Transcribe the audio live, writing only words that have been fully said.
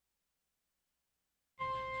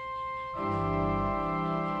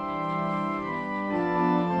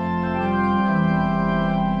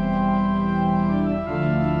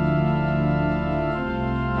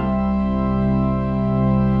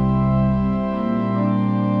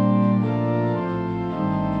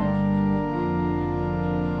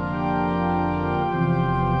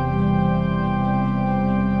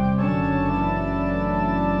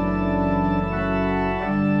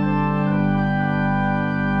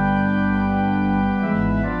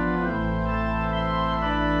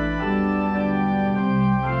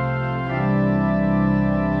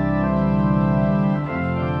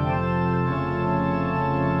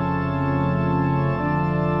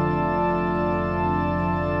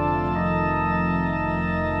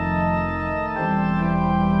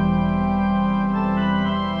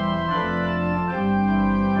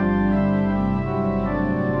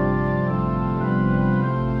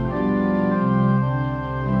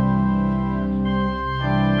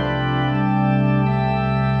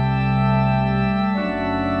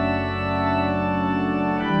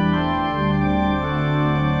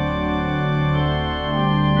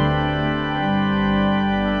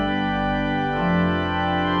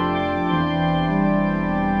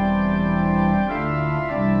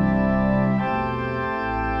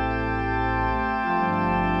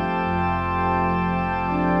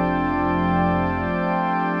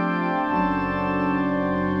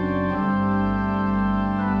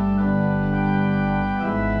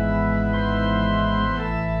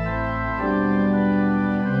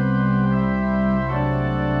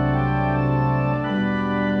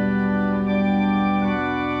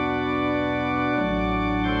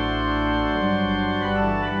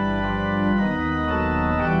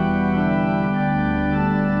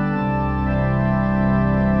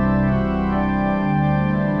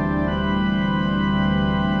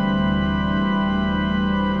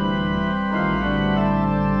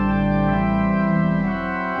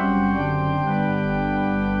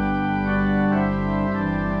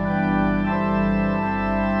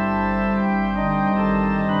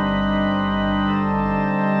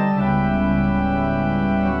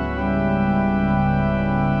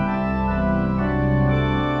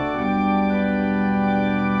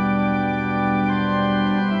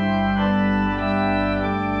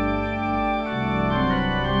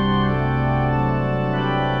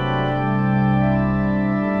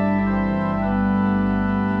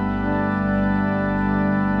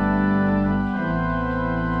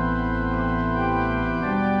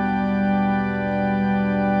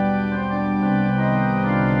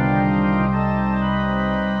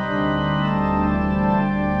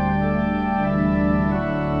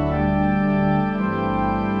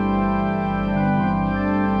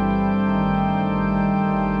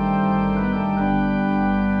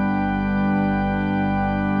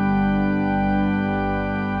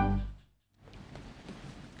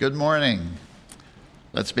Good morning.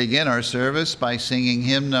 Let's begin our service by singing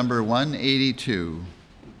hymn number 182.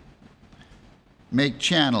 Make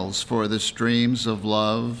channels for the streams of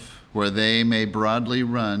love, where they may broadly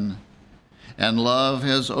run, and love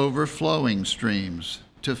has overflowing streams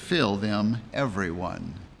to fill them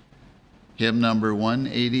everyone. Hymn number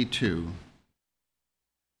 182.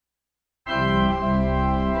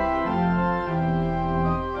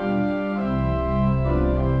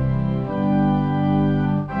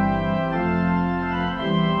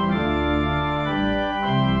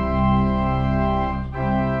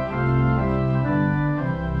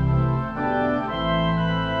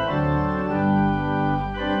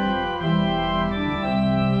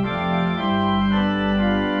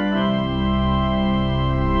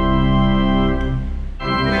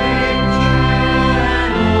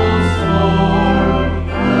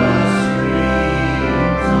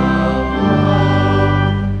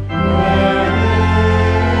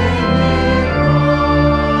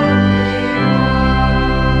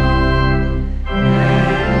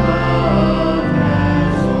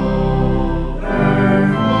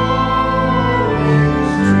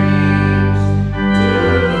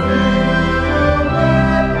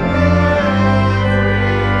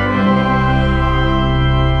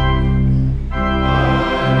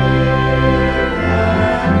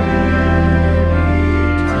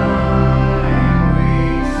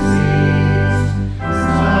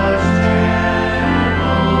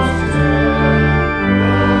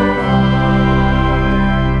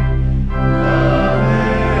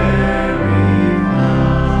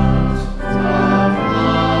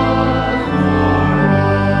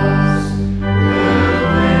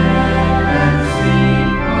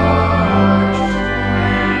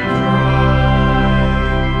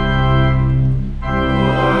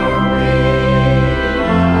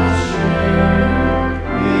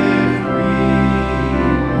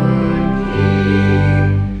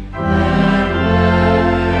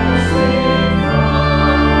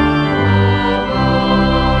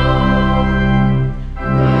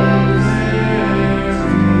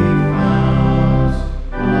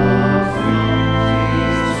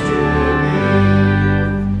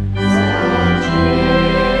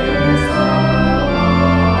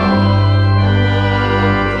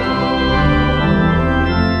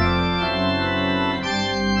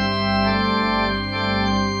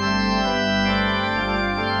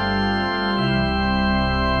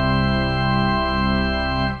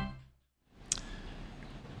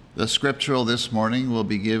 The scriptural this morning will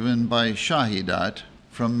be given by Shahidat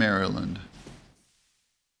from Maryland.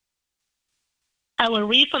 I will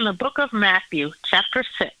read from the book of Matthew, chapter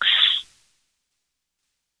 6.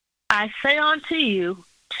 I say unto you,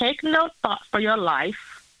 take no thought for your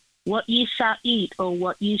life, what ye shall eat or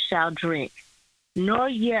what ye shall drink, nor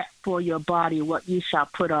yet for your body what ye shall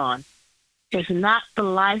put on. Is not the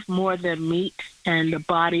life more than meat, and the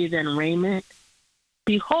body than raiment?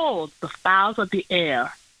 Behold the fowls of the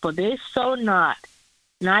air, for they sow not,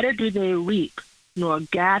 neither do they reap, nor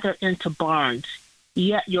gather into barns,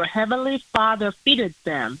 yet your heavenly Father feedeth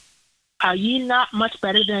them. Are ye not much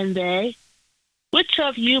better than they? Which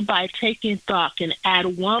of you by taking thought can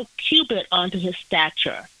add 1 cubit unto his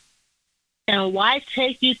stature? And why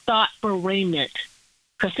take you thought for raiment?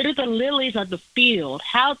 Consider the lilies of the field,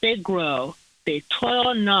 how they grow. They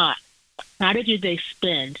toil not, neither do they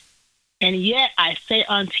spin. And yet I say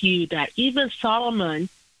unto you that even Solomon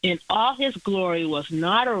in all his glory was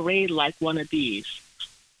not arrayed like one of these.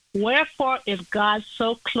 Wherefore, if God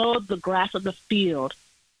so clothed the grass of the field,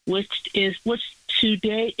 which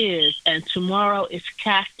today is, and tomorrow is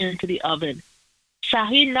cast into the oven, shall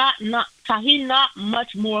he not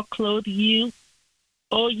much more clothe you,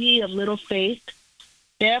 O ye of little faith?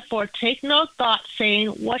 Therefore take no thought, saying,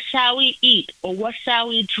 what shall we eat, or what shall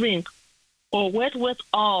we drink, or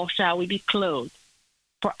wherewithal shall we be clothed?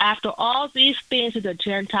 For after all these things do the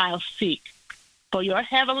Gentiles seek. For your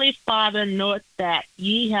heavenly Father knoweth that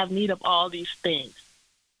ye have need of all these things.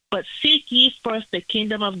 But seek ye first the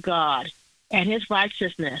kingdom of God and his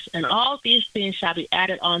righteousness, and all these things shall be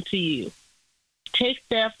added unto you. Take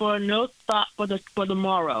therefore no thought for the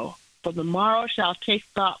morrow, for the morrow shall take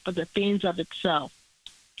thought for the things of itself.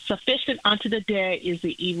 Sufficient unto the day is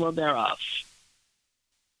the evil thereof.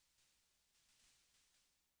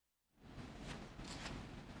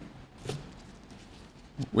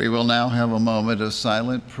 We will now have a moment of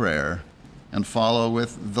silent prayer and follow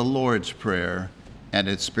with the Lord's Prayer and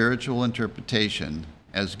its spiritual interpretation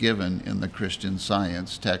as given in the Christian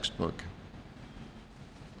Science textbook.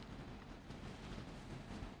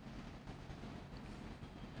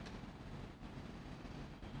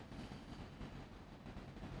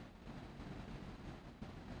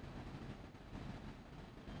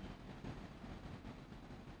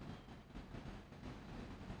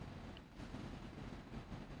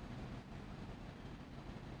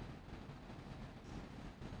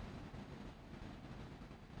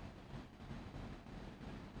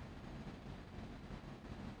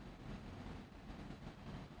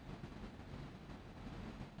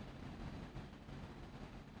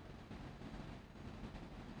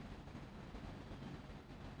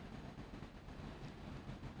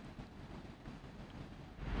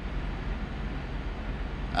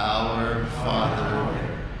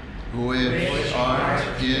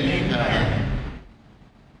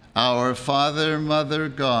 Our Father, Mother,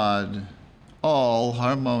 God, all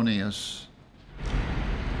harmonious.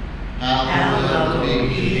 Hallowed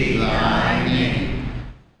be thy name.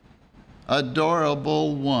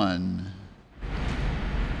 Adorable One.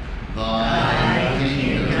 Thy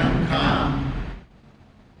kingdom come.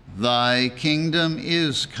 Thy kingdom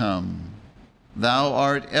is come. Thou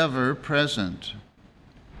art ever present.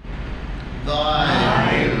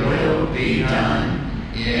 Thy will be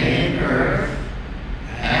done in earth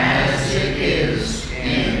as it is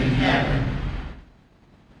in heaven.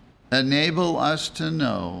 Enable us to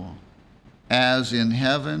know, as in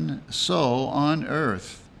heaven, so on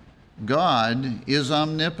earth, God is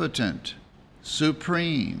omnipotent,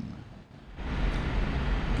 supreme.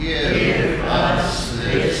 Give us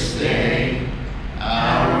this day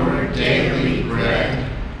our daily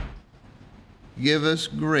bread. Give us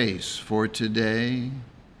grace for today.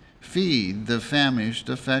 Feed the famished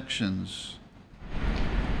affections.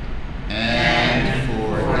 And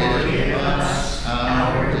forgive us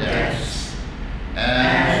our debts,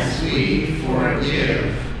 as we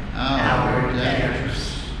forgive our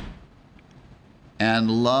debtors.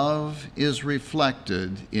 And love is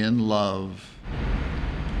reflected in love.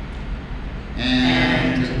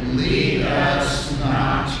 And lead us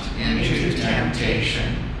not into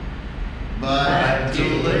temptation, but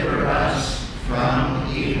deliver us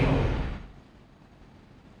from evil.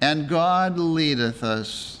 And God leadeth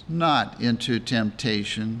us not into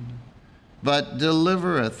temptation, but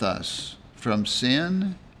delivereth us from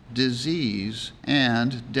sin, disease,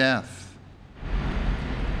 and death.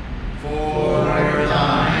 For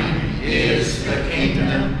thine is the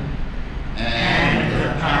kingdom, and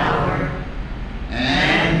the power,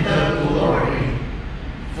 and the glory,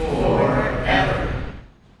 forever.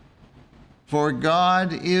 For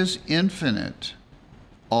God is infinite,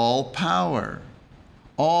 all power,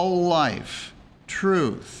 all life,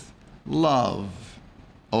 truth, love,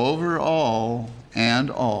 over all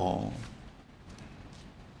and all.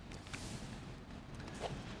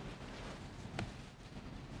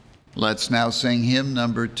 Let's now sing hymn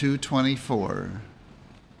number 224.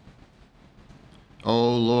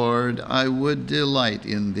 O Lord, I would delight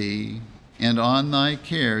in thee, and on thy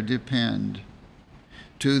care depend.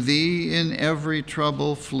 To thee in every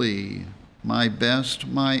trouble flee, my best,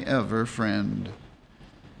 my ever friend.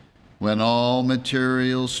 When all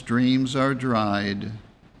material streams are dried,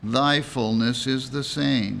 thy fullness is the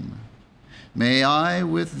same. May I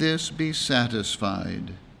with this be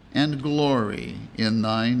satisfied, and glory in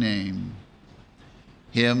thy name.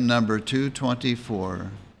 Hymn number 224.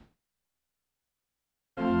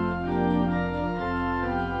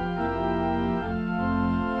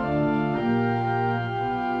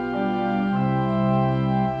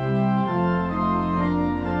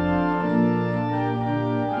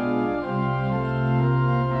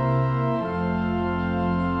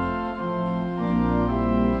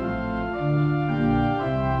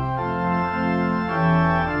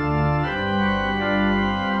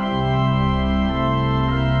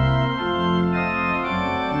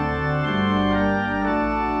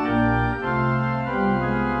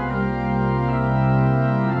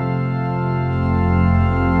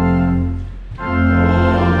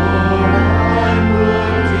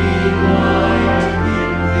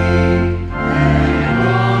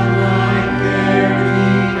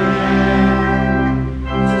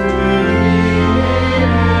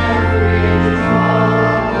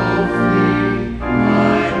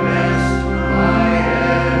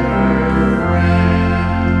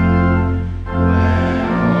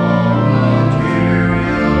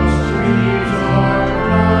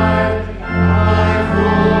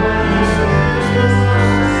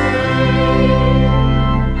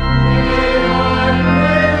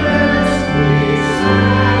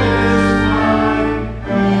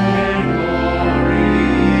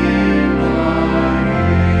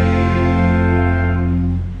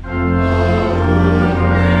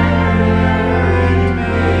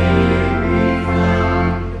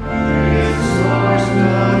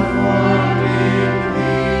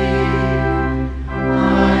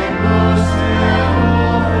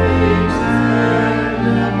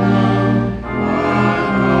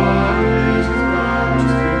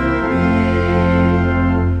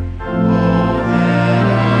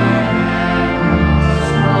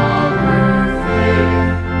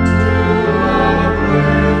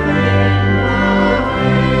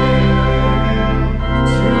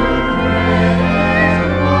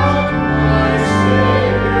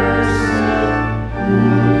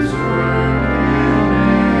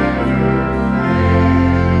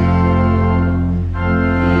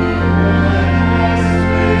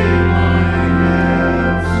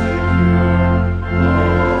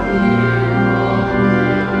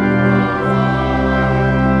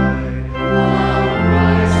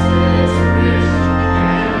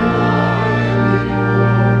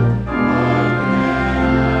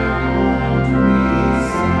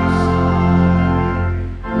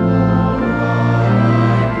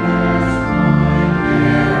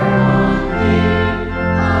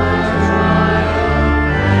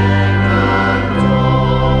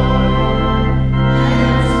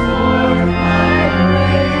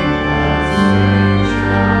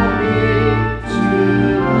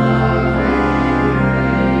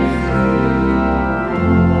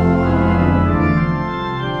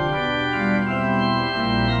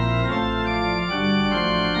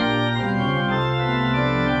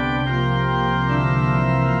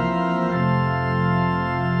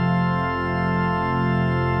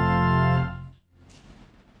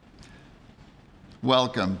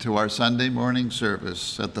 welcome to our Sunday morning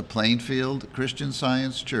service at the Plainfield Christian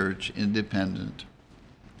Science Church Independent.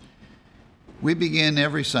 We begin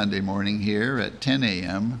every Sunday morning here at 10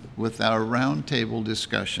 a.m. with our roundtable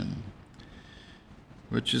discussion,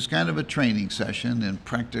 which is kind of a training session in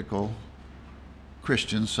practical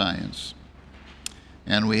Christian Science.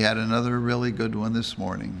 And we had another really good one this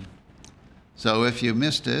morning. So if you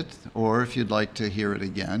missed it, or if you'd like to hear it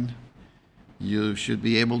again, you should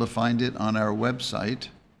be able to find it on our website,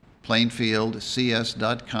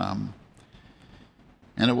 plainfieldcs.com.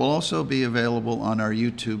 And it will also be available on our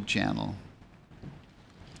YouTube channel.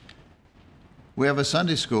 We have a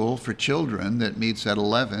Sunday school for children that meets at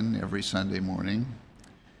 11 every Sunday morning.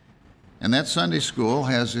 And that Sunday school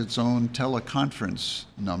has its own teleconference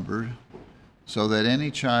number so that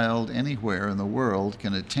any child anywhere in the world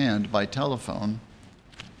can attend by telephone.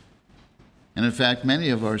 And in fact, many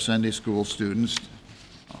of our Sunday school students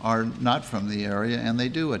are not from the area, and they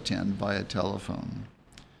do attend via telephone.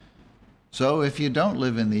 So if you don't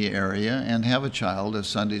live in the area and have a child of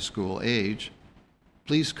Sunday school age,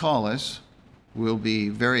 please call us. We'll be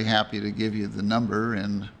very happy to give you the number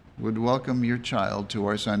and would welcome your child to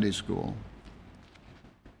our Sunday school.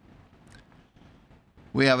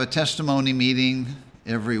 We have a testimony meeting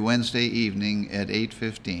every Wednesday evening at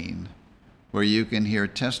 8:15, where you can hear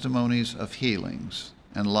testimonies of healings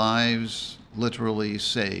and lives literally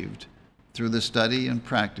saved through the study and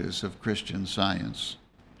practice of Christian Science.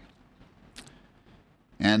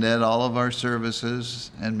 And at all of our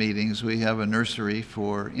services and meetings, we have a nursery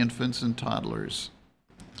for infants and toddlers.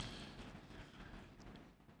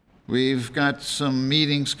 We've got some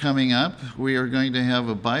meetings coming up. We are going to have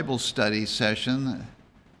a Bible study session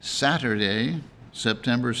Saturday,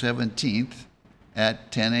 September 17th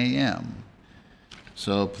at 10 a.m.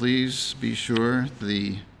 So please be sure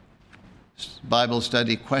the Bible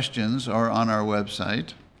study questions are on our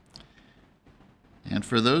website. And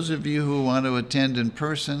for those of you who want to attend in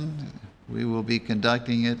person, we will be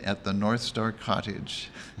conducting it at the North Star Cottage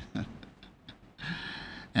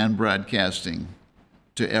and broadcasting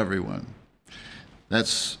to everyone.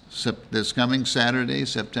 That's this coming Saturday,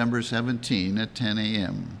 September 17 at 10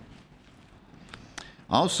 a.m.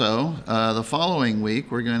 Also, the following week,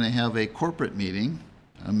 we're going to have a corporate meeting,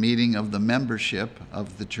 a meeting of the membership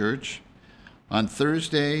of the church, on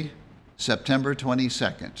Thursday, September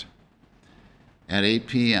 22nd at 8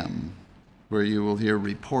 p.m., where you will hear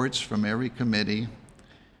reports from every committee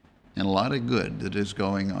and a lot of good that is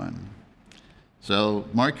going on. So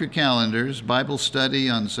mark your calendars, Bible study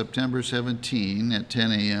on September 17 at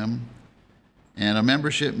 10 a.m., and a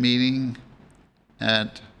membership meeting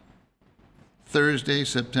at Thursday,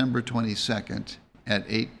 September 22nd at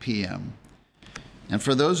 8 p.m. And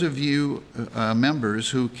for those of you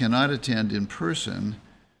members who cannot attend in person,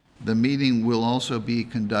 the meeting will also be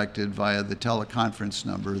conducted via the teleconference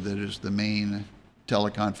number that is the main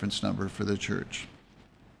teleconference number for the church.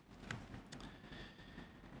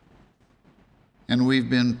 And we've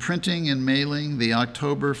been printing and mailing the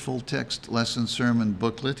October full-text lesson sermon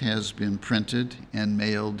booklet has been printed and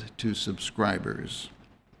mailed to subscribers.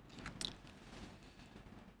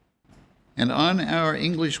 And on our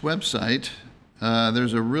English website,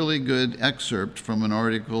 there's a really good excerpt from an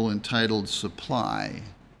article entitled Supply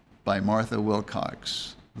by Martha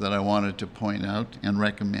Wilcox that I wanted to point out and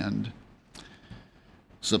recommend.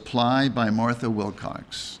 Supply by Martha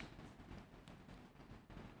Wilcox.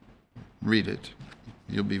 Read it.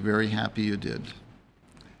 You'll be very happy you did.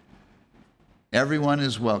 Everyone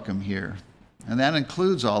is welcome here, and that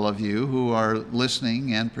includes all of you who are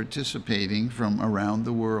listening and participating from around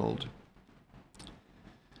the world.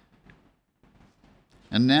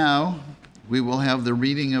 And now we will have the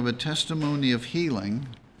reading of a testimony of healing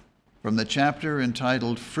from the chapter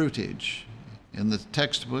entitled Fruitage in the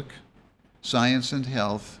textbook Science and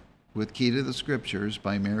Health with Key to the Scriptures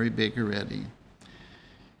by Mary Baker Eddy,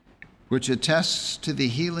 which attests to the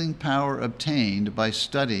healing power obtained by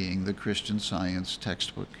studying the Christian Science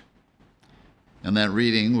textbook. And that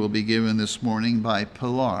reading will be given this morning by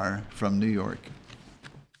Pilar from New York.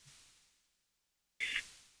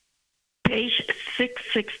 Page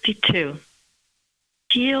 662.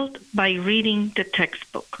 Healed by reading the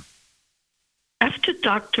textbook. After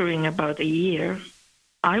doctoring about a year,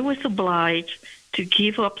 I was obliged to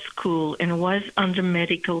give up school and was under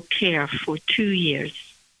medical care for 2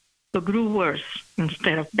 years, but grew worse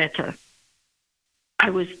instead of better.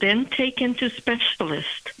 I was then taken to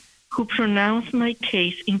specialists who pronounced my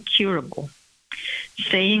case incurable,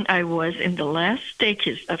 saying I was in the last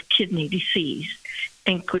stages of kidney disease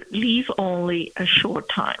and could live only a short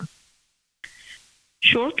time.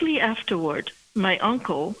 Shortly afterward, my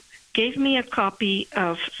uncle gave me a copy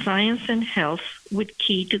of Science and Health with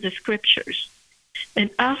Key to the Scriptures and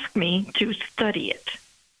asked me to study it.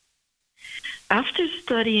 After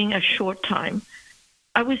studying a short time,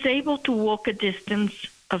 I was able to walk a distance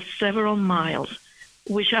of several miles,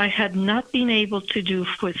 which I had not been able to do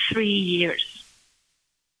for 3 years.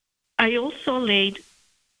 I also laid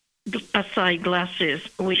aside glasses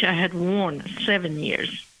which I had worn 7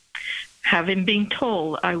 years, having been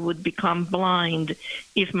told I would become blind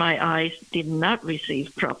if my eyes did not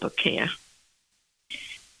receive proper care.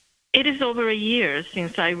 It is over a year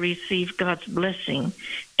since I received God's blessing,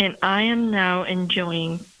 and I am now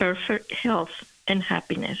enjoying perfect health and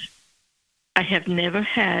happiness. I have never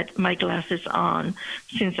had my glasses on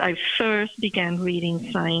since I first began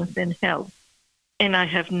reading Science and Health, and I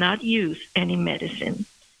have not used any medicine.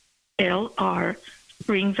 L.R.,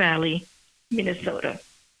 Spring Valley, Minnesota.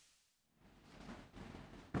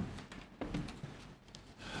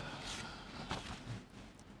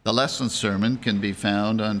 The lesson sermon can be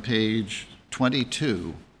found on page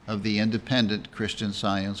 22 of the Independent Christian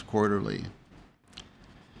Science Quarterly.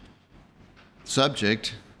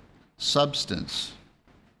 Subject, substance.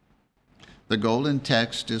 The golden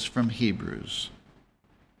text is from Hebrews.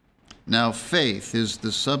 Now faith is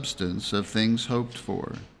the substance of things hoped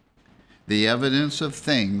for, the evidence of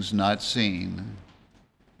things not seen.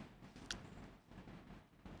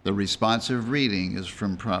 The responsive reading is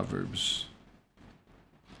from Proverbs.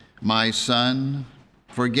 My son,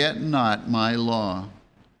 forget not my law,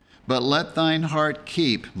 but let thine heart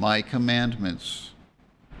keep my commandments.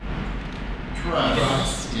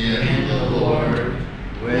 Trust in the Lord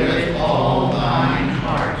with all thine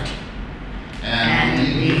heart, and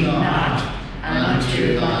lean not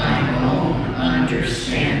unto thine own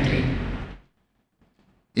understanding.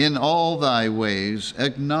 In all thy ways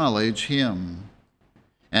acknowledge him,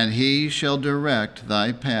 and he shall direct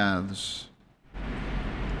thy paths.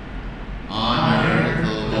 Honor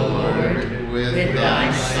the Lord with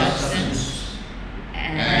thy substance,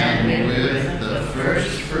 and with the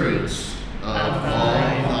first fruits of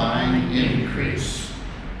all thine increase.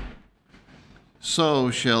 So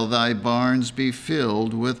shall thy barns be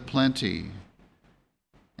filled with plenty,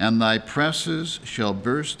 and thy presses shall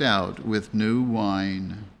burst out with new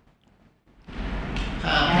wine.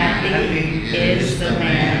 Happy is the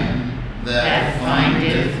man that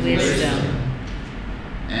findeth wisdom,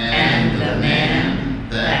 and the man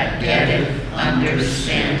that getteth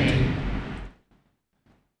understanding.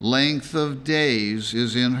 Length of days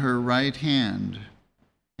is in her right hand,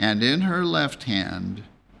 and in her left hand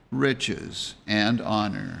riches and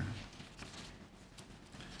honor.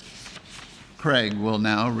 Craig will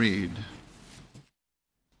now read.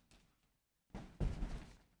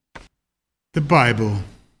 The Bible.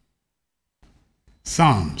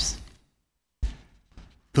 Psalms.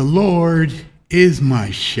 The Lord is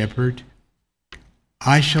my shepherd,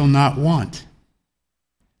 I shall not want.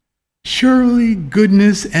 Surely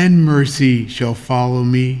goodness and mercy shall follow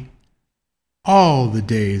me all the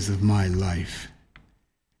days of my life,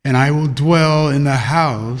 and I will dwell in the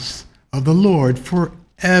house of the Lord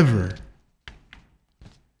forever.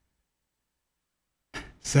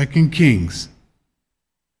 2 Kings.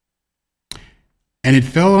 And it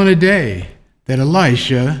fell on a day that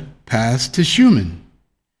Elisha passed to Shunem,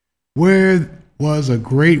 where was a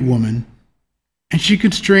great woman, and she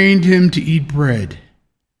constrained him to eat bread.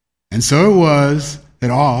 And so it was that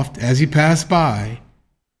oft as he passed by,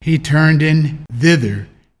 he turned in thither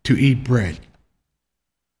to eat bread.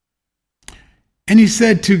 And he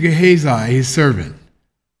said to Gehazi his servant,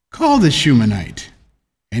 Call the Shunammite.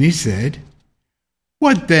 And he said,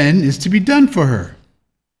 What then is to be done for her?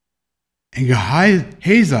 And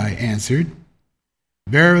Gehazi answered,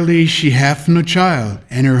 Verily she hath no child,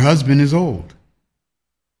 and her husband is old.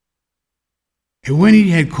 And when he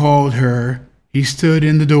had called her, he stood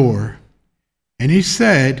in the door, and he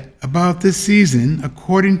said, About this season,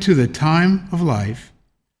 according to the time of life,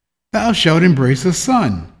 thou shalt embrace a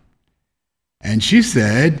son. And she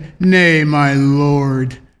said, Nay, my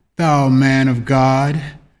lord, thou man of God,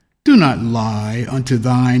 do not lie unto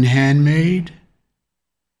thine handmaid.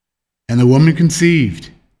 And the woman conceived,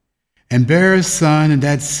 and bare a son in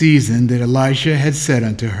that season that Elisha had said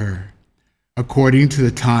unto her, according to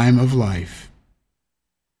the time of life.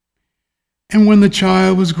 And when the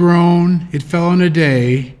child was grown, it fell on a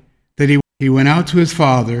day that he went out to his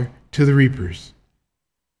father to the reapers.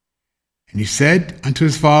 And he said unto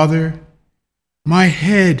his father, My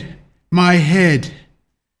head, my head.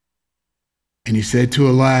 And he said to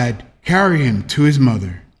a lad, Carry him to his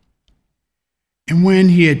mother. And when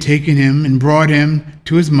he had taken him and brought him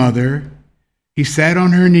to his mother, he sat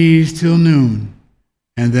on her knees till noon,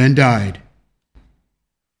 and then died.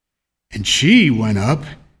 And she went up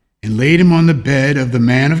and laid him on the bed of the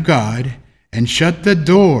man of God, and shut the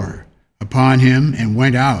door upon him, and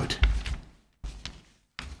went out.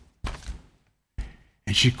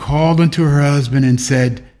 And she called unto her husband and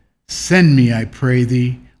said, Send me, I pray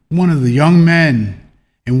thee, one of the young men,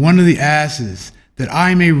 and one of the asses, that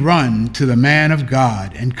I may run to the man of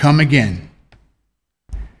God, and come again.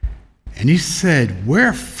 And he said,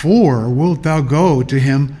 Wherefore wilt thou go to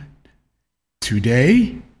him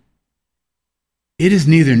today? It is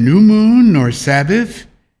neither new moon nor Sabbath.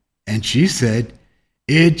 And she said,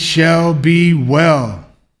 It shall be well.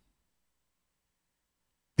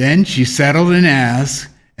 Then she saddled an ass,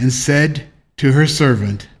 and said to her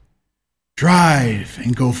servant, Drive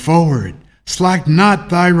and go forward. Slack not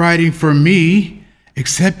thy riding for me,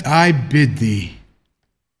 except I bid thee.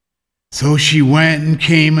 So she went and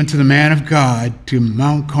came unto the man of God to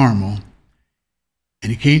Mount Carmel.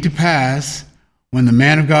 And it came to pass, when the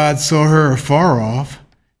man of God saw her afar off,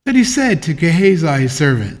 that he said to Gehazi his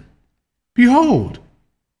servant, Behold,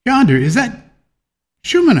 yonder is that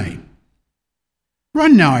Shunammite.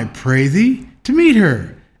 Run now, I pray thee, to meet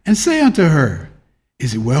her, and say unto her,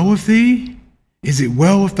 Is it well with thee? Is it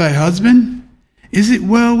well with thy husband? Is it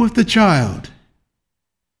well with the child?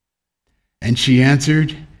 And she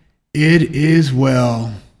answered, It is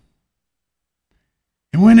well.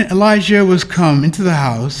 And when Elijah was come into the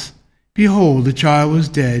house, behold, the child was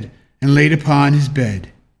dead, and laid upon his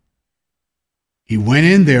bed. He went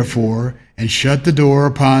in, therefore, and shut the door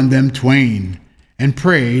upon them twain, and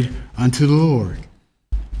prayed unto the Lord.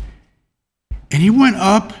 And he went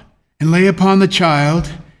up and lay upon the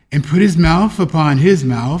child, and put his mouth upon his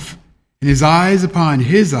mouth, and his eyes upon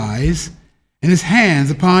his eyes, and his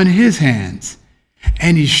hands upon his hands.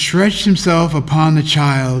 And he stretched himself upon the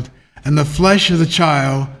child, and the flesh of the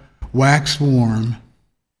child waxed warm.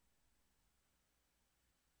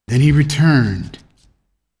 Then he returned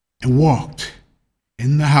and walked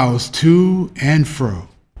in the house to and fro,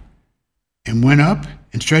 and went up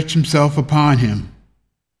and stretched himself upon him.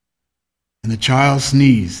 And the child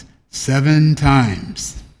sneezed 7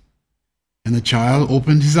 times, and the child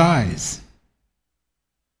opened his eyes.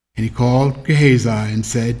 And he called Gehazi and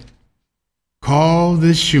said, Call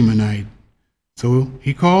this Shunammite. So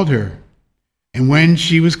he called her. And when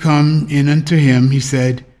she was come in unto him, he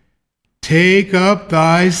said, Take up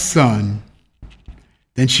thy son.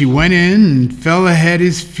 Then she went in and fell at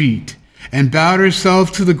his feet, and bowed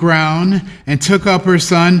herself to the ground, and took up her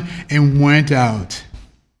son, and went out.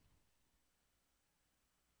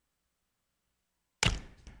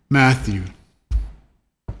 Matthew.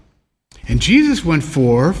 And Jesus went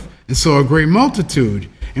forth, and saw a great multitude,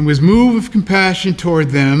 and was moved with compassion toward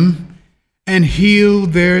them, and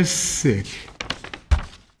healed their sick.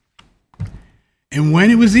 And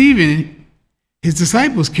when it was even, his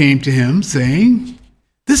disciples came to him, saying,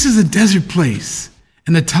 This is a desert place,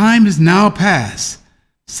 and the time is now past.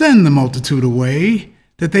 Send the multitude away,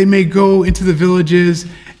 that they may go into the villages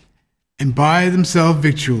and buy themselves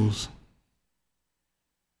victuals.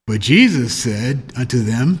 But Jesus said unto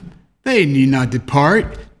them, They need not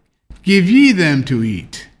depart, give ye them to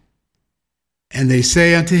eat. And they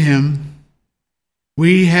say unto him,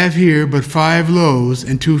 We have here but 5 loaves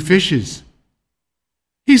and 2 fishes.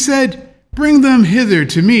 He said, Bring them hither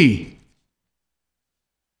to me.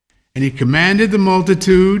 And he commanded the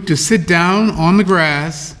multitude to sit down on the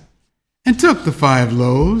grass, and took the 5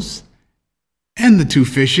 loaves and the 2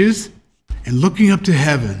 fishes, and looking up to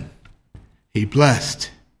heaven, he blessed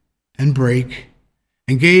and brake,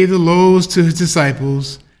 and gave the loaves to his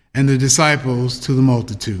disciples, and the disciples to the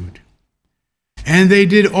multitude. And they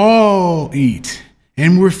did all eat,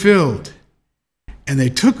 and were filled. And they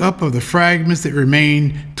took up of the fragments that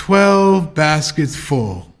remained 12 baskets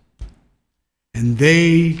full. And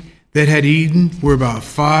they that had eaten were about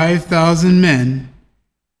 5,000 men,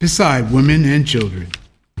 beside women and children.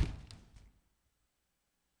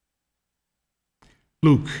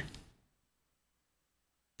 Luke.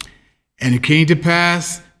 And it came to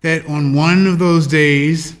pass that on one of those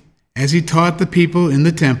days, as he taught the people in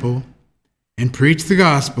the temple and preached the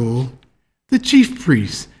gospel, the chief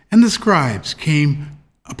priests and the scribes came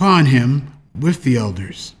upon him with the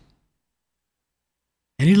elders.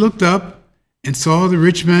 And he looked up and saw the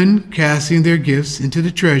rich men casting their gifts into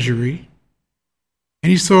the treasury.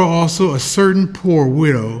 And he saw also a certain poor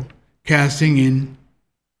widow casting in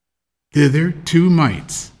thither 2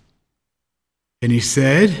 mites. And he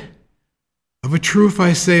said, Of a truth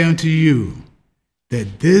I say unto you,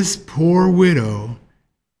 that this poor widow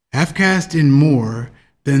hath cast in more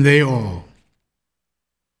than they all.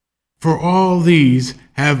 For all these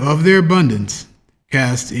have of their abundance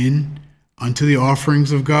cast in unto the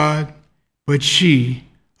offerings of God, but she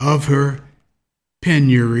of her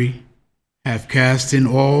penury have cast in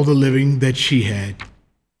all the living that she had.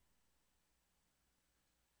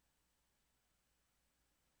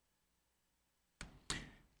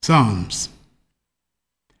 Psalms.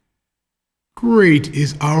 Great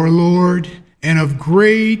is our Lord, and of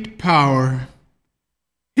great power.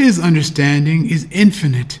 His understanding is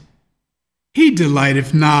infinite. He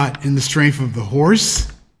delighteth not in the strength of the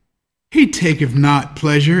horse. He taketh not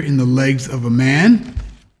pleasure in the legs of a man.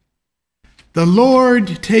 The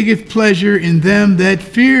Lord taketh pleasure in them that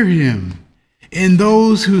fear him, in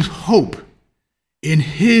those whose hope in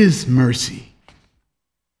his mercy.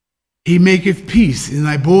 He maketh peace in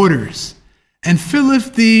thy borders, and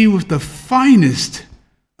filleth thee with the finest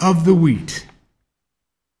of the wheat.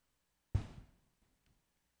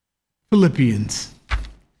 Philippians.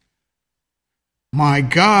 My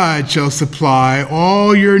God shall supply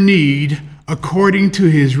all your need according to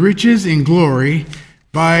his riches in glory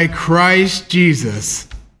by Christ Jesus.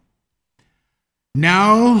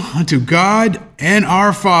 Now unto God and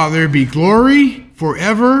our Father be glory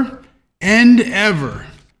forever and ever.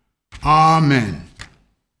 Amen.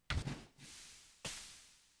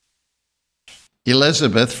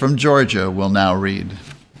 Elizabeth from Georgia will now read.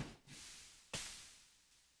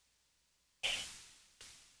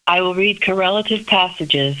 I will read correlative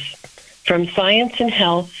passages from Science and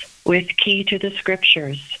Health with Key to the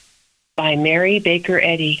Scriptures by Mary Baker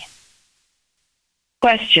Eddy.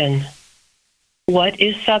 Question: what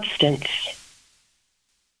is substance?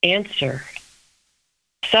 Answer: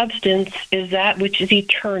 substance is that which is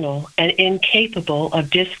eternal and incapable of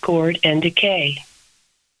discord and decay.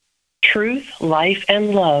 Truth, life,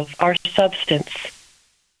 and love are substance,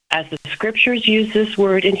 as the Scriptures use this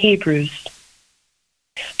word in Hebrews.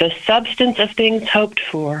 The substance of things hoped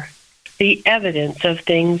for, the evidence of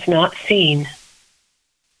things not seen.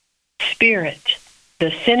 Spirit,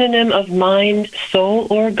 the synonym of mind, soul,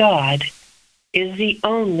 or God, is the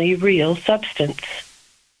only real substance.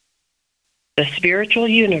 The spiritual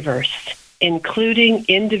universe, including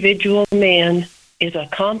individual man, is a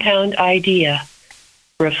compound idea,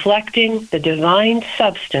 reflecting the divine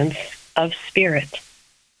substance of spirit.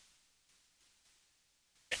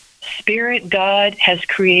 Spirit God has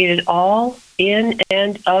created all in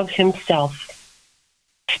and of himself.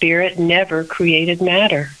 Spirit never created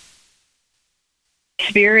matter.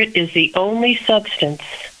 Spirit is the only substance,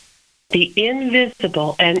 the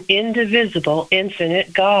invisible and indivisible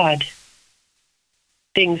infinite God.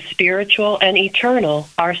 Things spiritual and eternal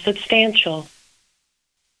are substantial.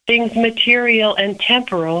 Things material and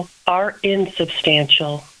temporal are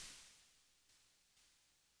insubstantial.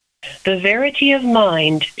 The verity of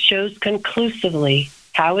mind shows conclusively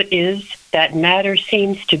how it is that matter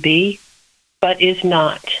seems to be, but is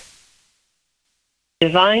not.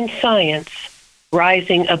 Divine science,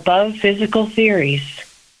 rising above physical theories,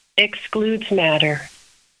 excludes matter,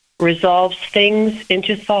 resolves things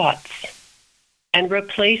into thoughts, and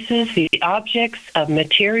replaces the objects of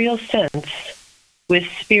material sense with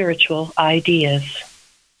spiritual ideas.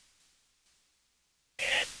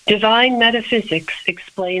 Divine metaphysics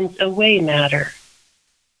explains away matter.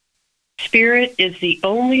 Spirit is the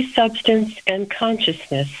only substance and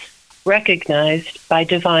consciousness recognized by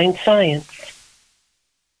divine science.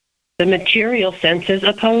 The material senses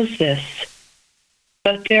oppose this,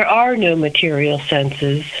 but there are no material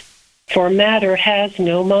senses, for matter has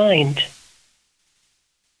no mind.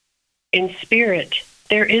 In spirit,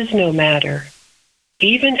 there is no matter,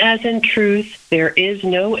 even as in truth there is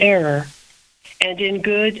no error, and in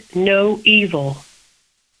good no evil.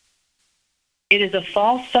 It is a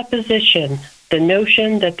false supposition, the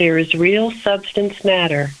notion that there is real substance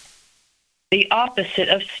matter, the opposite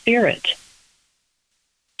of spirit.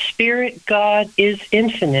 Spirit God is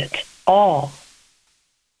infinite, all.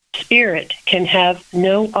 Spirit can have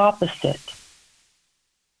no opposite.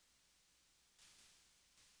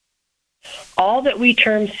 All that we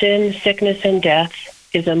term sin, sickness, and death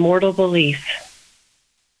is a mortal belief.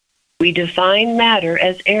 We define matter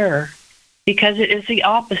as error because it is the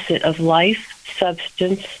opposite of life,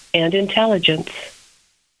 substance, and intelligence.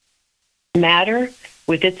 Matter,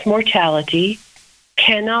 with its mortality,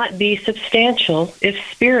 cannot be substantial if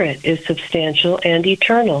spirit is substantial and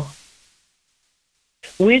eternal.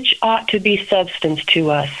 Which ought to be substance to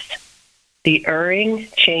us? The erring,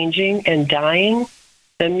 changing, and dying,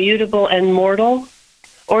 the mutable and mortal,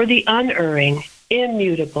 or the unerring,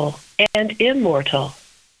 immutable, and immortal?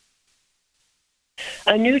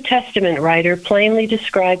 A New Testament writer plainly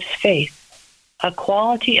describes faith, a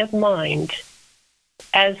quality of mind,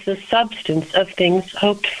 as the substance of things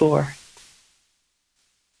hoped for.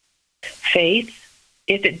 Faith,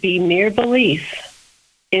 if it be mere belief,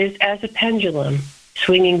 is as a pendulum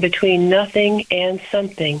swinging between nothing and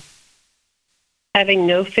something, having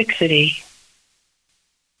no fixity.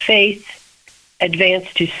 Faith,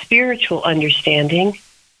 advanced to spiritual understanding,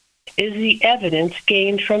 is the evidence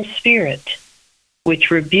gained from spirit,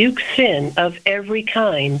 which rebukes sin of every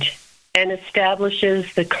kind and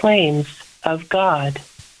establishes the claims of God.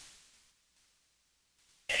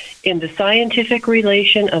 In the scientific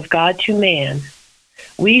relation of God to man,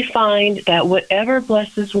 we find that whatever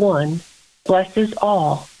blesses one blesses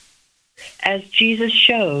all, as Jesus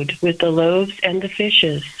showed with the loaves and the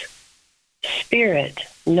fishes, spirit,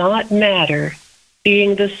 not matter,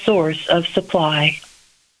 being the source of supply.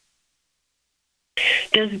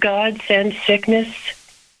 Does God send sickness,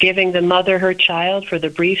 giving the mother her child for the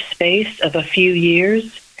brief space of a few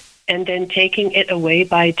years, and then taking it away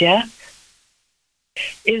by death?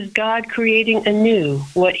 Is God creating anew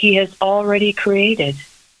what he has already created?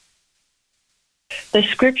 The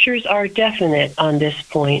scriptures are definite on this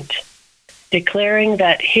point, declaring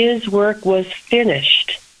that his work was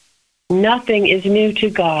finished. Nothing is new to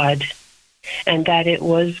God, and that it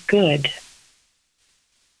was good.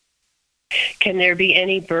 Can there be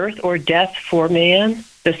any birth or death for man,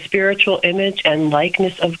 the spiritual image and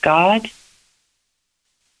likeness of God?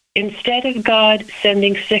 Instead of God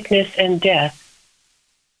sending sickness and death,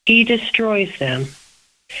 he destroys them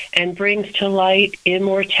and brings to light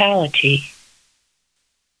immortality.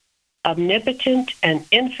 Omnipotent and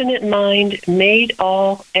infinite mind made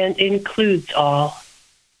all and includes all.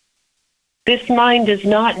 This mind does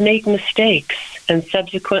not make mistakes and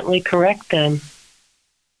subsequently correct them.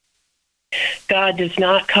 God does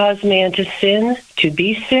not cause man to sin, to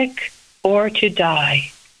be sick, or to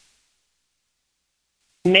die.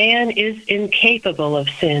 Man is incapable of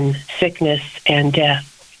sin, sickness, and death.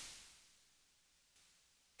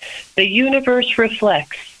 The universe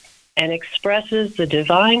reflects and expresses the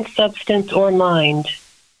divine substance or mind.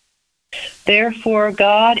 Therefore,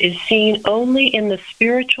 God is seen only in the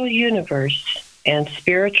spiritual universe and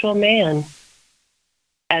spiritual man,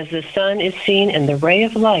 as the sun is seen in the ray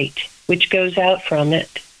of light which goes out from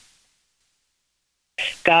it.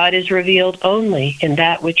 God is revealed only in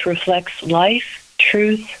that which reflects life,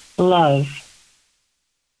 truth, love.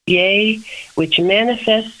 Yea, which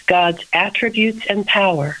manifests God's attributes and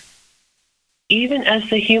power, even as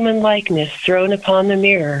the human likeness thrown upon the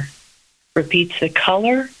mirror repeats the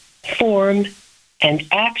color, form, and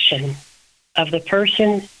action of the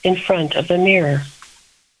person in front of the mirror.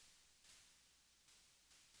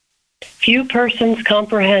 Few persons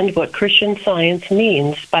comprehend what Christian Science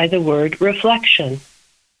means by the word reflection.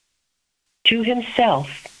 To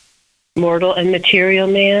himself, mortal and material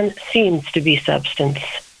man seems to be substance,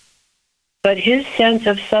 but his sense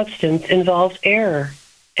of substance involves error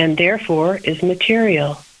and therefore is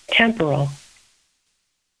material, temporal.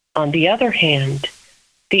 On the other hand,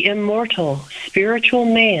 the immortal, spiritual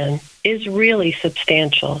man is really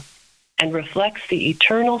substantial and reflects the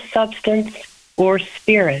eternal substance or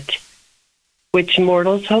spirit which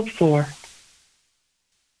mortals hope for.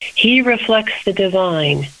 He reflects the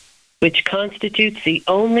divine, which constitutes the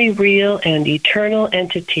only real and eternal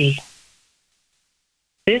entity.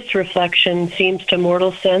 This reflection seems to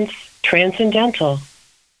mortal sense transcendental,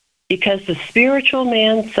 because the spiritual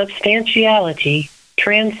man's substantiality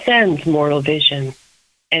transcends mortal vision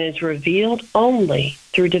and is revealed only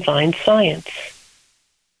through divine science.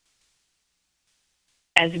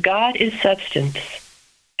 As God is substance,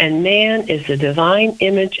 and man is the divine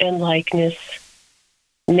image and likeness,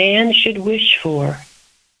 man should wish for,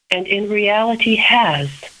 and in reality has,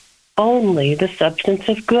 only the substance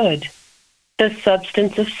of good, the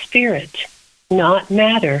substance of spirit, not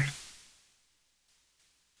matter.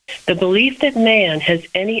 The belief that man has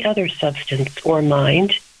any other substance or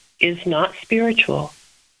mind is not spiritual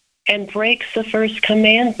and breaks the first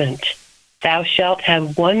commandment, thou shalt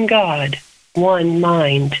have one God, one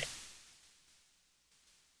mind.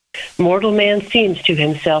 Mortal man seems to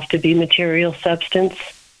himself to be material substance,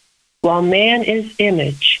 while man is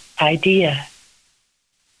image, idea.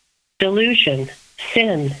 Delusion,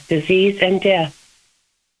 sin, disease, and death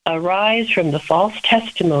arise from the false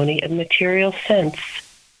testimony of material sense,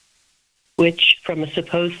 which, from a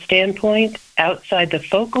supposed standpoint outside the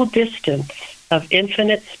focal distance of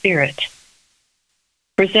infinite spirit,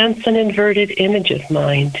 presents an inverted image of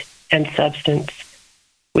mind and substance,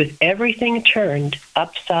 with everything turned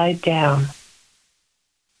upside down.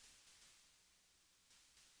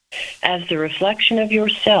 As the reflection of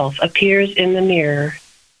yourself appears in the mirror,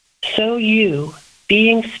 so you,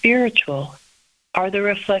 being spiritual, are the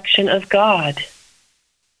reflection of God.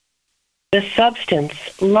 The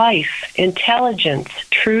substance, life, intelligence,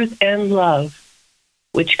 truth, and love,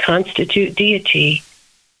 which constitute deity,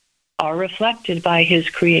 are reflected by his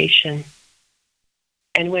creation.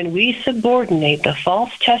 And when we subordinate the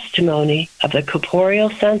false testimony of the corporeal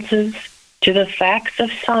senses to the facts of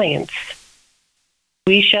science,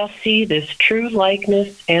 we shall see this true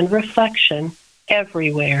likeness and reflection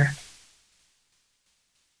everywhere.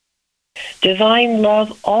 Divine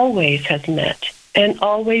love always has met and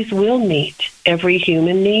always will meet every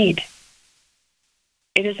human need.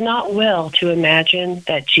 It is not well to imagine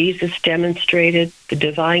that Jesus demonstrated the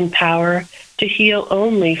divine power to heal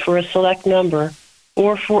only for a select number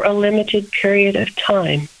or for a limited period of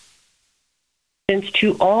time. Since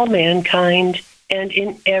to all mankind and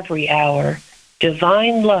in every hour,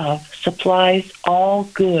 divine love supplies all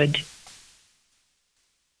good.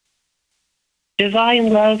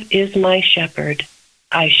 Divine love is my shepherd.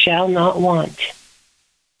 I shall not want.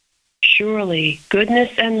 Surely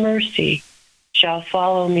goodness and mercy shall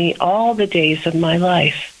follow me all the days of my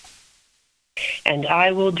life, and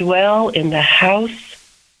I will dwell in the house,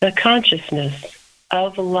 the consciousness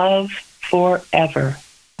of love forever.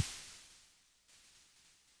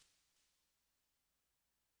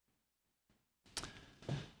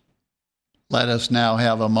 Let us now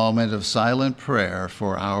have a moment of silent prayer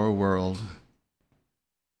for our world.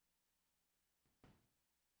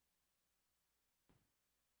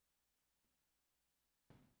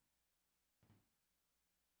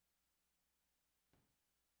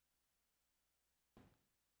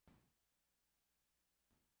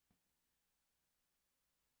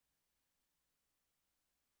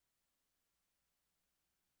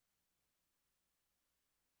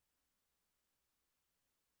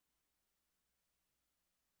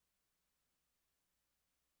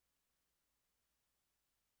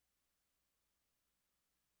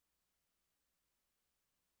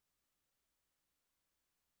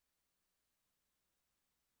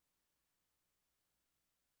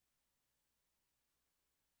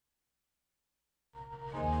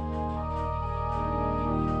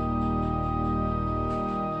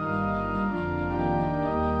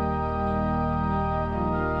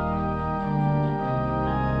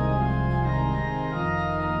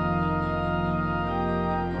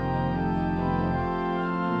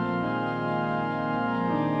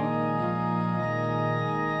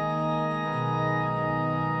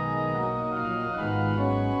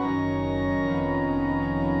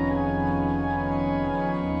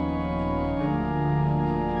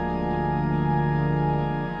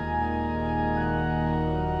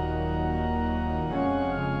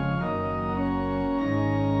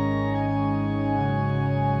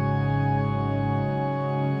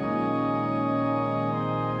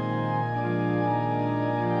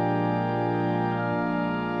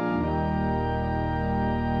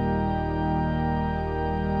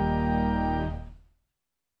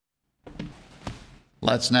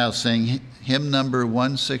 Let's now sing hymn number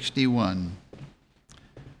 161.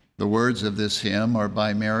 The words of this hymn are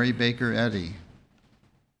by Mary Baker Eddy.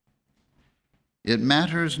 It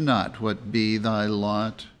matters not what be thy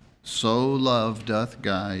lot, so love doth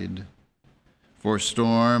guide. For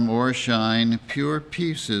storm or shine, pure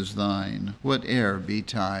peace is thine, whate'er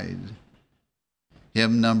betide.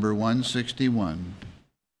 Hymn number 161.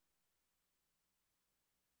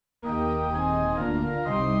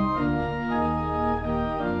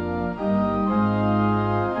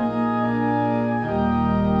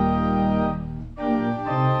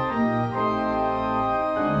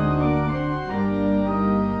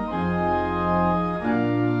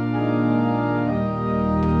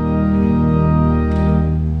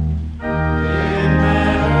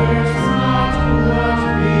 Matters not what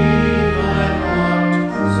be thy lot,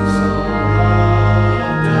 so love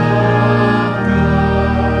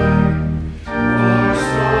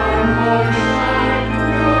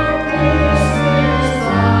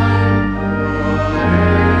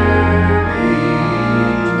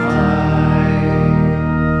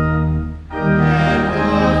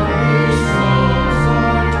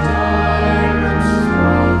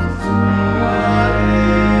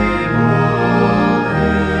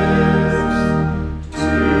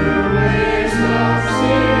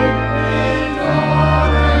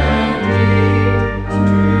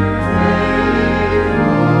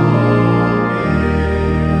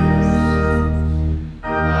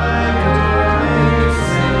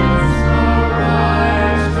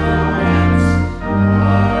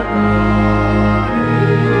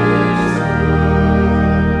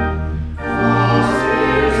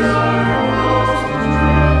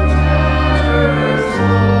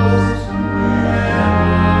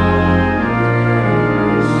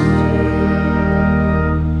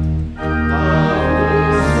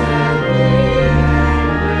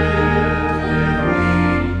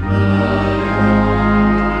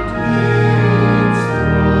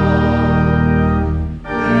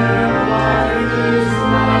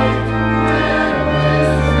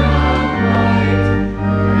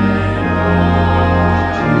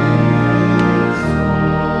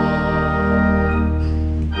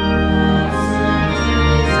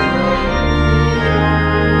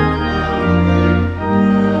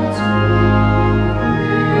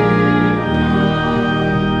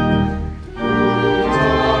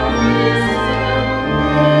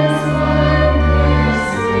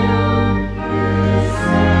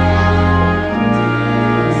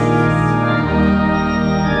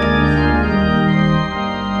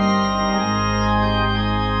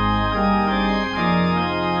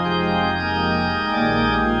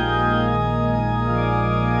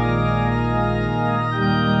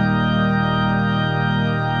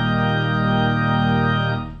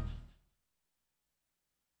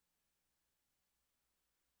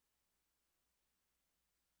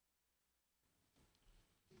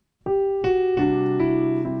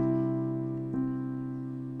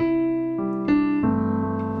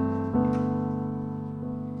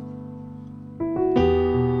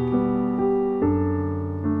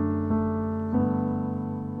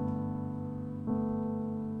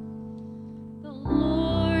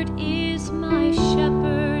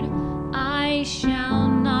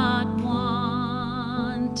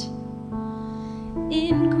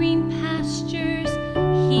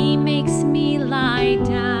makes me lie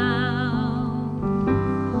down.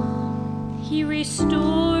 He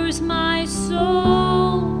restores my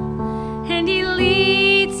soul, and he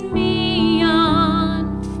leads me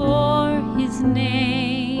on for his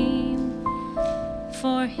name,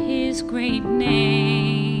 for his great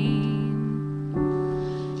name.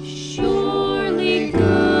 Surely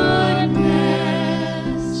goodness,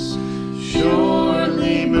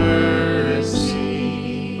 surely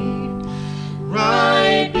mercy,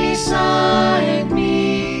 right beside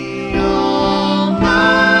me all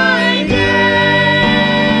my days,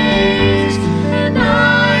 and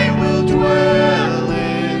I will dwell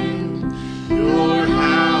in your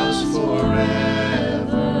house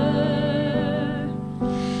forever,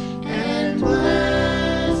 and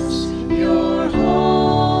bless your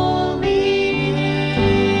holy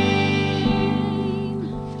name.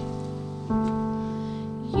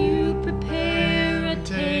 You prepare a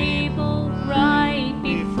table right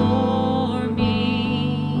before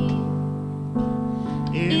me,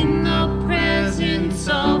 in the presence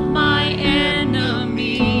of my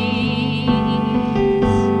enemies.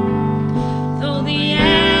 Though the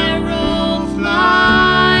arrow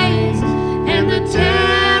flies and the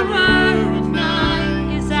terror of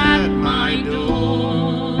night is at my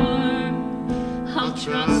door, I'll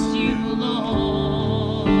trust you,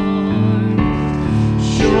 Lord.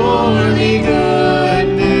 Surely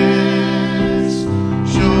goodness,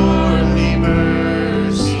 surely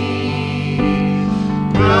mercy,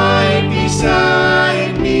 right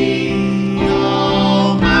beside me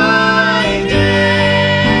all my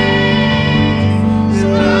days,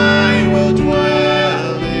 and I will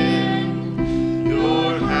dwell in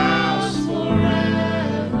your house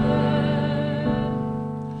forever,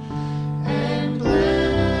 and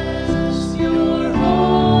bless your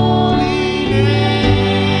holy name.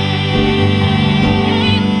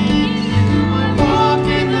 I walk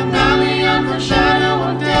in the valley of the shadow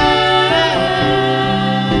of death,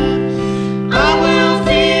 I will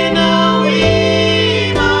fear no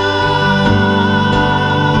evil.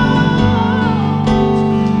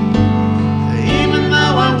 Even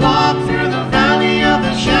though I walk through the valley of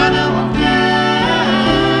the shadow of death,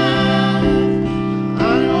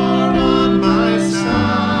 you are on my side.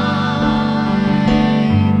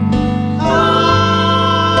 Oh,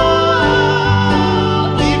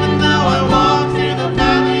 even though I walk through the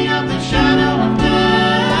valley of the shadow of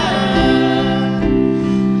death,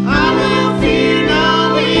 I will fear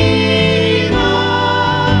no evil.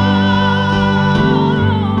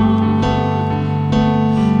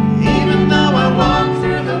 Even though I walk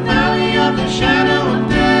through the valley of the shadow of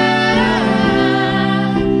death,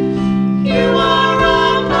 you are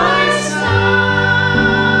on my side.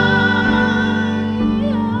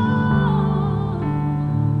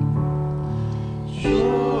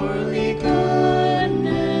 Surely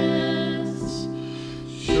goodness,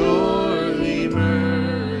 surely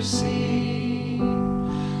mercy,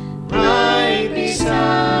 right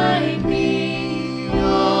beside me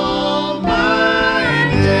all my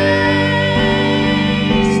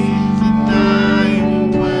days, and I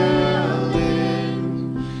will dwell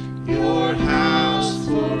in your house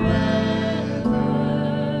forever,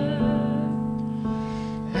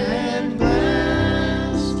 and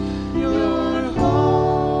bless your holy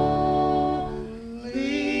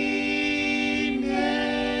name.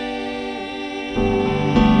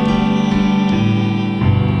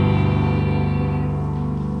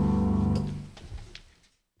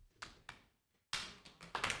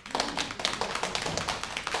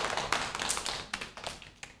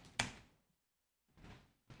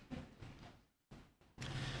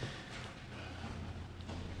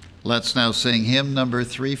 Let's now sing hymn number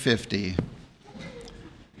 350.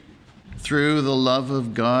 Through the love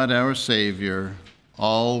of God our Savior,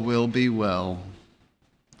 all will be well.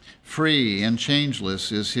 Free and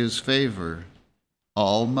changeless is his favor,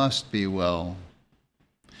 all must be well.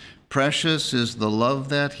 Precious is the love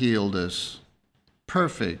that healed us,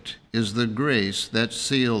 perfect is the grace that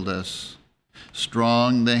sealed us.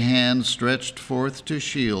 Strong the hand stretched forth to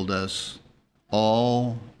shield us,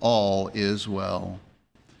 all is well.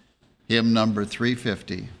 Hymn number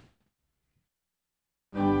 350.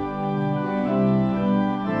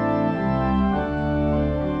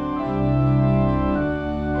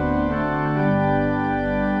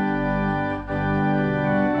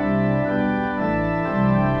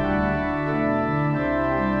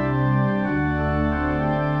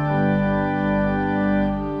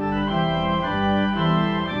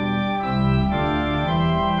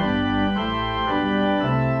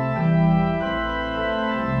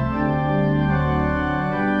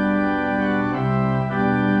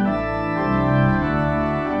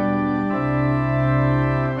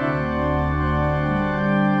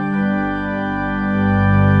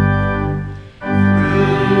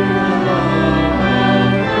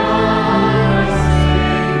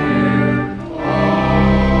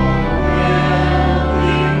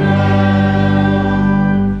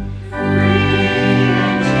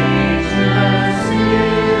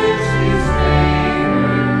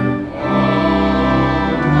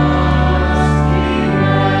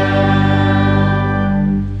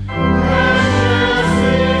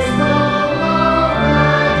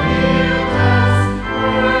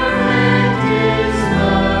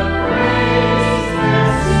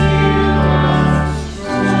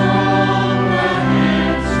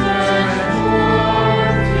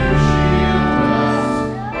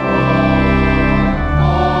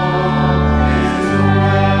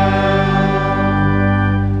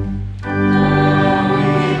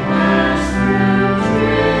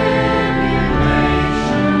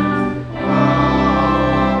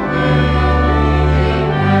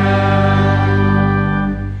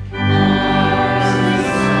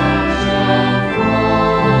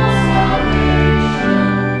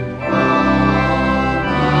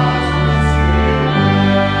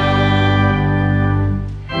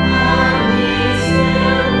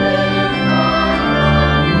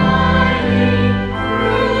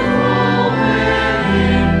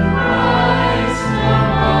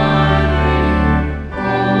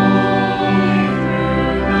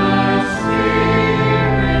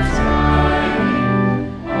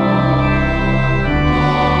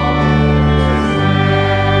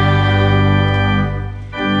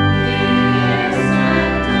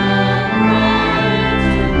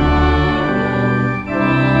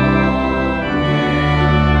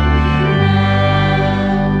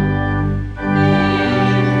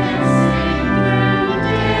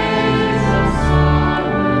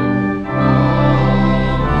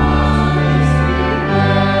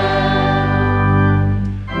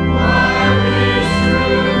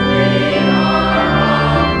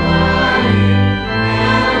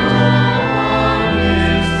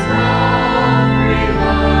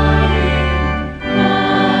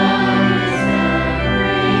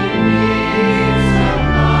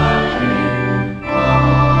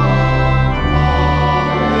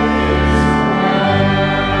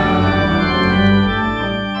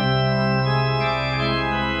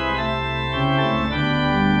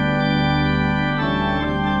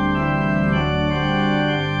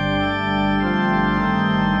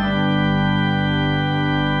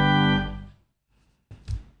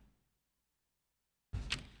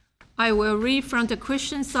 I will read from the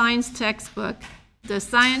Christian Science textbook, The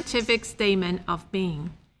Scientific Statement of Being,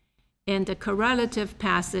 and the correlative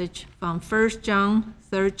passage from 1 John,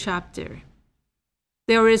 3rd chapter.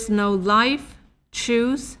 There is no life,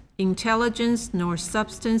 truth, intelligence, nor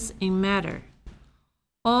substance in matter.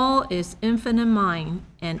 All is infinite mind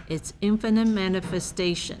and its infinite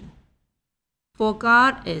manifestation. For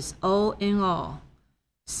God is all in all.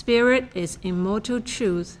 Spirit is immortal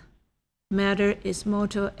truth. Matter is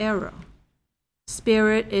mortal error.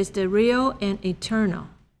 Spirit is the real and eternal.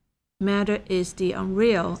 Matter is the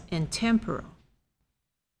unreal and temporal.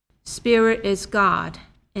 Spirit is God,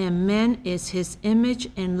 and man is his image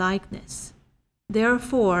and likeness.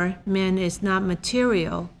 Therefore, man is not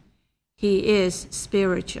material, he is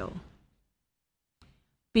spiritual.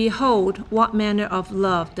 Behold, what manner of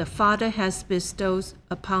love the Father has bestowed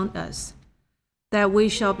upon us, that we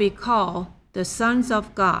shall be called the sons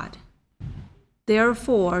of God.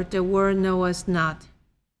 Therefore the world knoweth us not,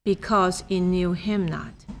 because it knew him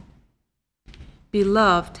not.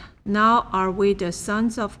 Beloved, now are we the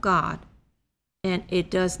sons of God, and it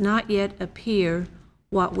does not yet appear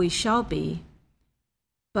what we shall be,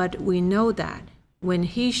 but we know that when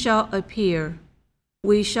he shall appear,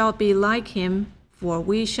 we shall be like him, for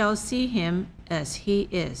we shall see him as he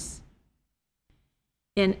is.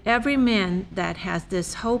 And every man that has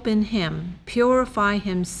this hope in him purify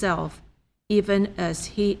himself, even as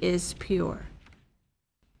he is pure.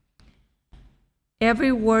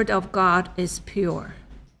 Every word of God is pure.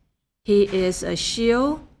 He is a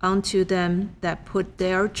shield unto them that put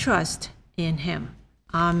their trust in him.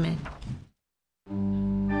 Amen.